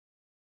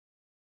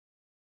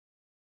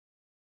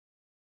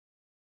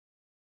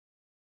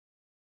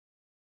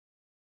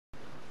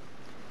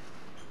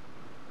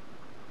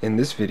In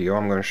this video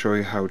I'm going to show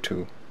you how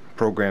to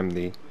program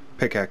the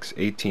Picaxe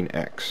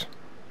 18X.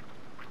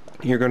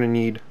 You're going to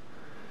need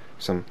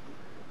some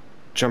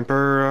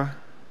jumper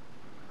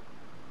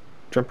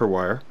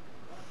wire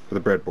for the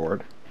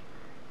breadboard,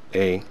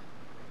 a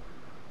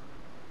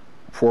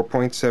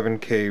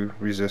 4.7K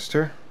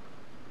resistor,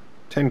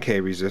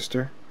 10K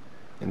resistor,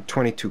 and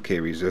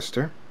 22K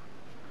resistor,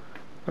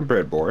 a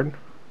breadboard,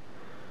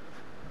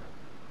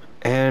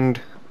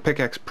 and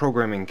Picaxe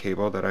programming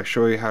cable that I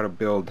show you how to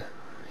build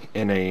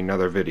in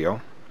another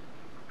video,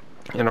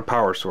 and a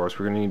power source.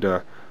 We're going to need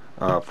a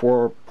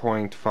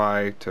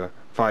 4.5 to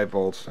 5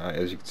 volts.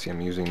 As you can see,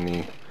 I'm using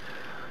the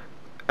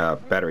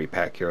battery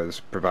pack here. This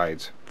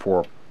provides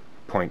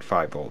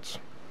 4.5 volts.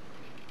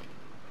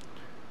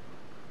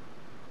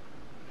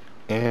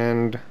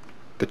 And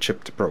the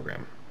chip to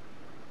program.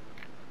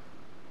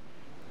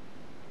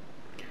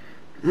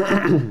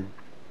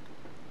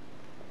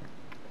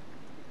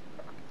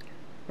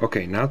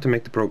 Okay, now to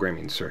make the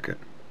programming circuit.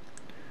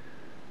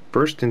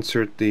 First,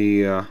 insert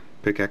the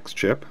Picaxe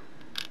chip,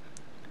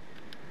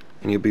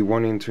 and you'll be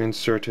wanting to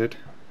insert it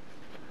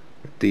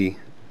with the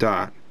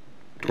dot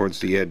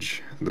towards the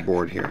edge of the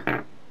board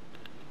here.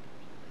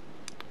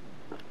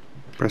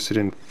 Press it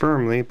in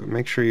firmly, but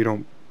make sure you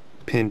don't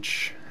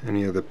pinch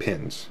any of the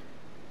pins.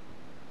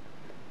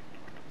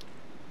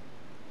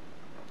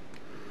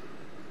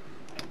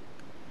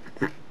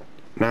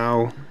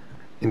 Now,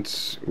 I'm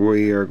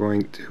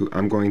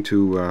going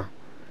to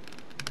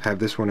have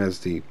this one as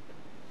the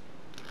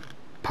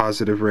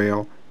positive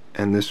rail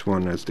and this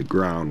one as the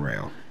ground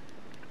rail.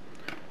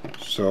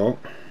 So,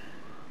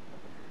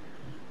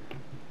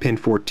 pin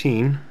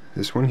 14,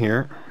 this one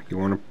here, you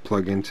want to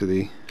plug into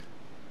the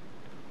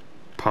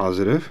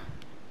positive,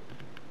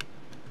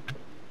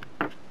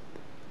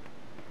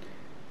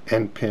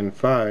 and pin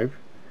 5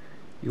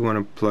 you want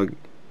to plug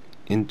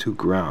into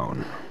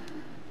ground.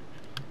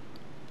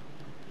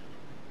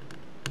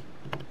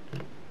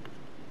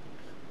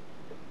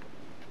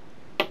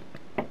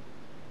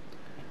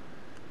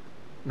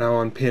 Now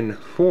on pin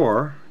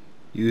 4,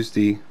 use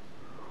the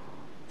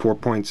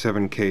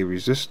 4.7K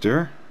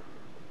resistor,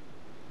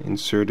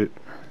 insert it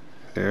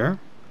there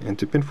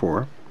into pin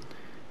 4,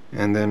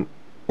 and then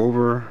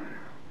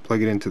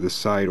plug it into the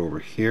side over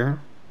here,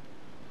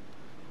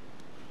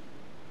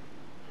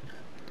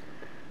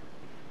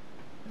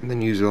 and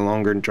then use a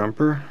longer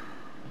jumper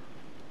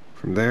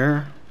from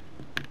there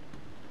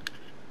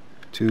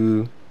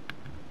to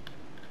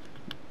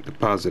the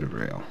positive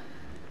rail.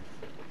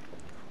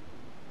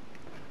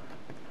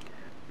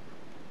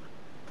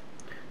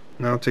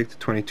 Now take the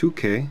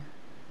 22K,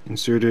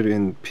 insert it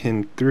in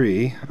pin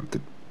 3 of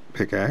the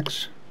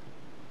Picaxe,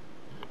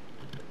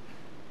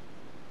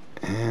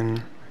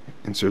 and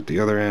insert the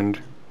other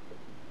end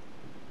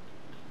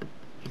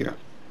here.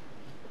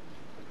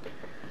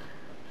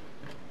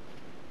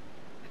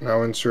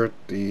 Now insert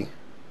the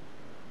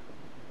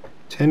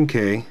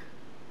 10K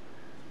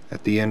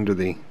at the end of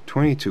the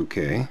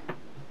 22K,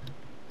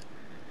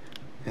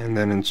 and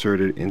then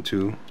insert it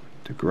into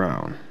the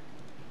ground.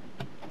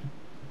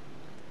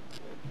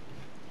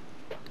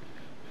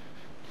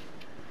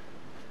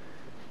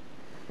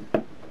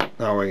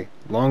 Now a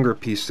longer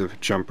piece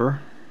of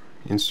jumper,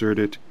 insert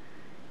it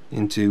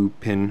into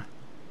pin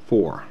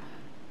 4.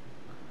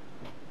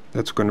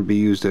 That's going to be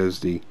used as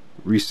the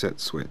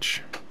reset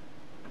switch.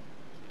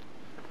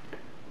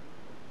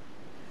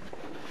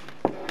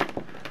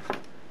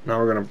 Now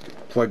we're going to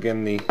plug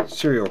in the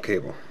serial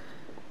cable.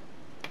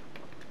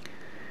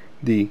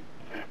 The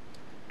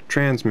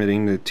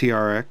transmitting, the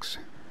TRX,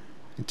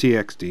 the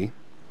TXD,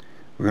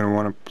 we're going to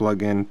want to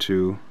plug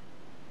into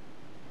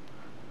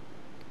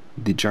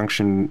the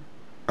junction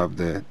of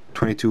the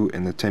 22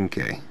 and the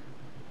 10K.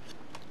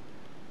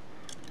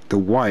 The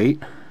white,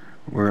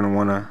 we're going to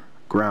want to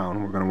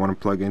ground. We're going to want to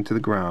plug into the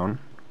ground.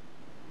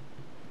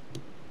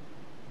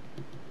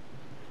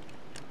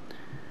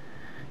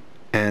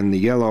 And the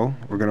yellow,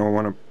 we're going to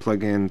want to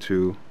plug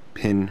into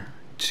pin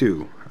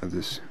 2 of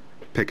this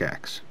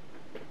Picaxe.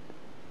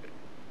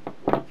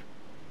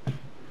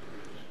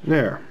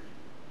 There.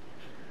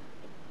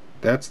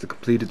 That's the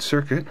completed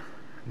circuit.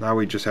 Now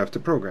we just have to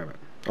program it.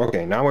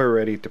 Okay, now we're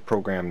ready to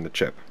program the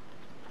chip.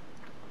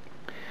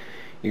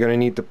 You're going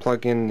to need to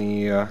plug in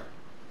the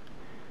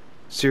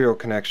serial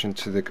connection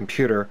to the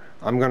computer.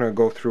 I'm going to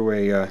go through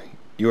a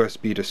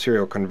USB to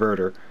serial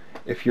converter.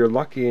 If you're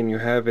lucky and you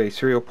have a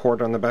serial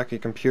port on the back of your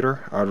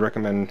computer, I would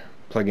recommend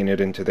plugging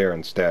it into there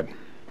instead.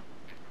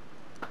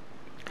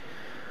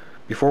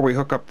 Before we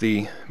hook up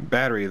the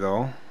battery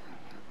though,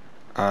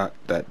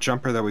 that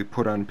jumper that we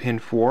put on pin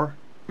 4,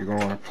 you're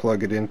going to want to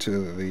plug it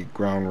into the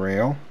ground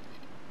rail.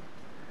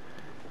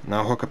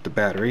 Now hook up the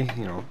battery,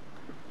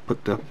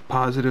 put the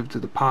positive to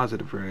the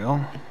positive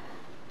rail,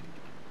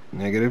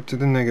 negative to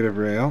the negative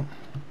rail.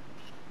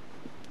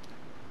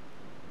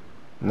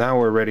 Now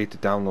we're ready to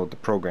download the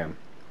program.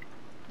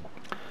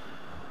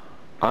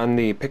 On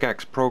the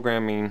Picaxe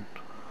programming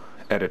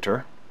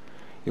editor,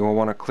 you will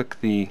want to click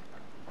the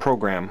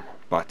program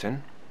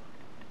button.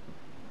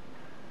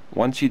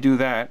 Once you do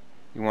that,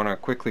 you want to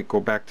quickly go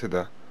back to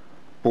the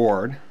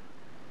board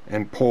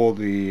and pull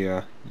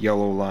the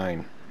yellow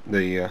line,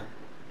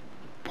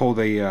 pull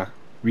the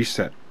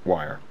reset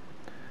wire,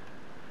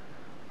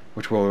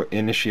 which will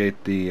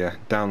initiate the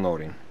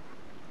downloading.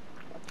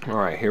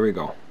 Alright, here we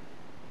go.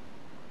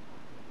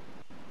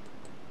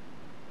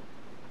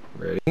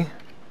 Ready?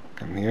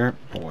 Come here,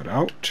 pull it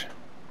out,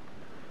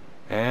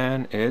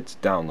 and it's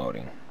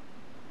downloading.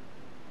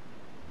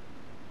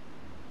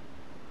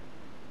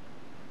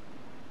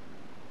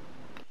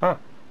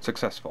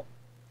 Successful.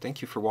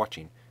 Thank you for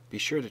watching. Be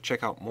sure to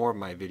check out more of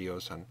my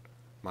videos on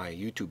my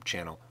YouTube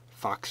channel,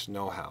 Fox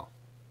Know How.